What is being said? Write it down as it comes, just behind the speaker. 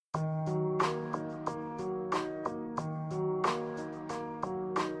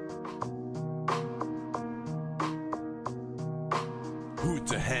good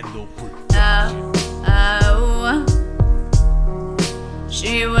to handle. Oh,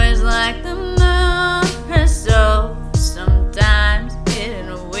 she was like the moon, her soul sometimes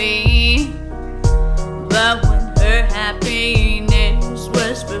hidden away. But when her happiness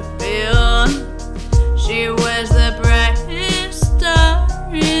was fulfilled, she was the brightest star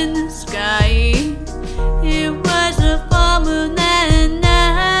in the sky. It was a full moon that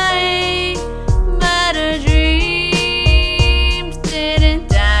night, but her dreams didn't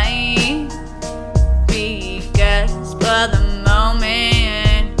die, because for the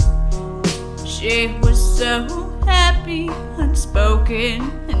moment she was so happy,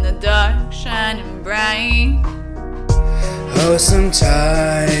 unspoken, in the dark, shining bright. Oh,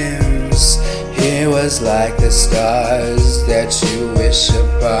 sometimes he was like the stars that you wish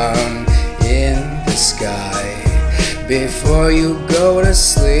upon in the sky. Before you go to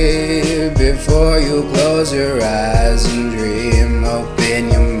sleep, before you close your eyes and dream, open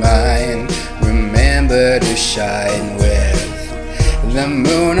your mind, remember to shine with the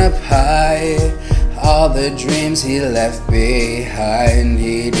moon up high. All the dreams he left behind,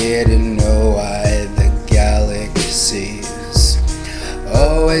 he didn't know why the galaxies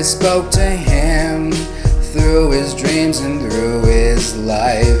always spoke to him through his dreams and through his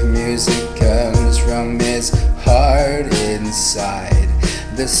life. Music comes from his heart inside.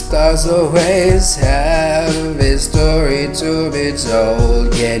 The stars always have a story to be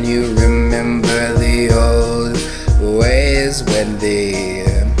told. Can you remember the old ways when the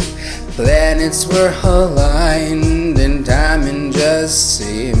planets were aligned and timing just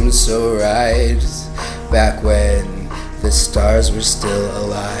seemed so right, back when the stars were still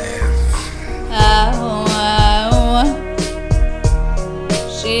alive?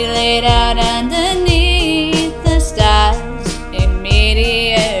 She laid out underneath the stars. A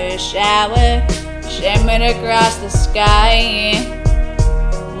meteor shower shimmered across the sky.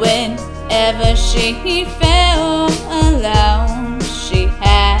 Whenever she felt alone, she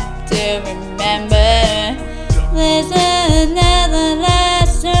had to remember there's another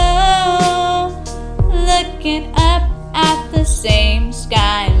lost soul looking up at the same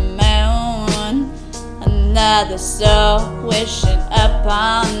sky and moon. Another soul wishing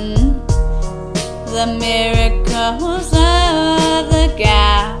upon the miracles of the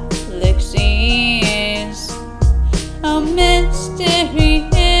galaxies. Oh,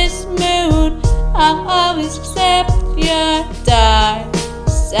 mysterious moon, I'll always accept your dark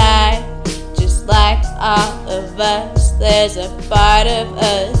side. Just like all of us, there's a part of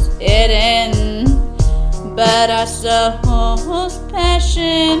us hidden, but our soul's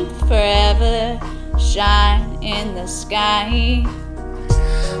passion forever shine in the sky.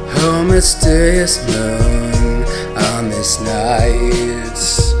 Oh, mysterious moon, on this night,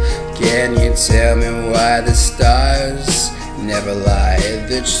 can you tell me why the stars never lie?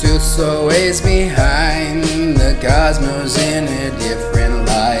 The truth's always behind the cosmos in a different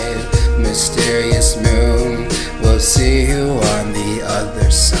light. Mysterious moon, we'll see you on the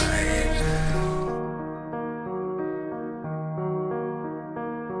other side.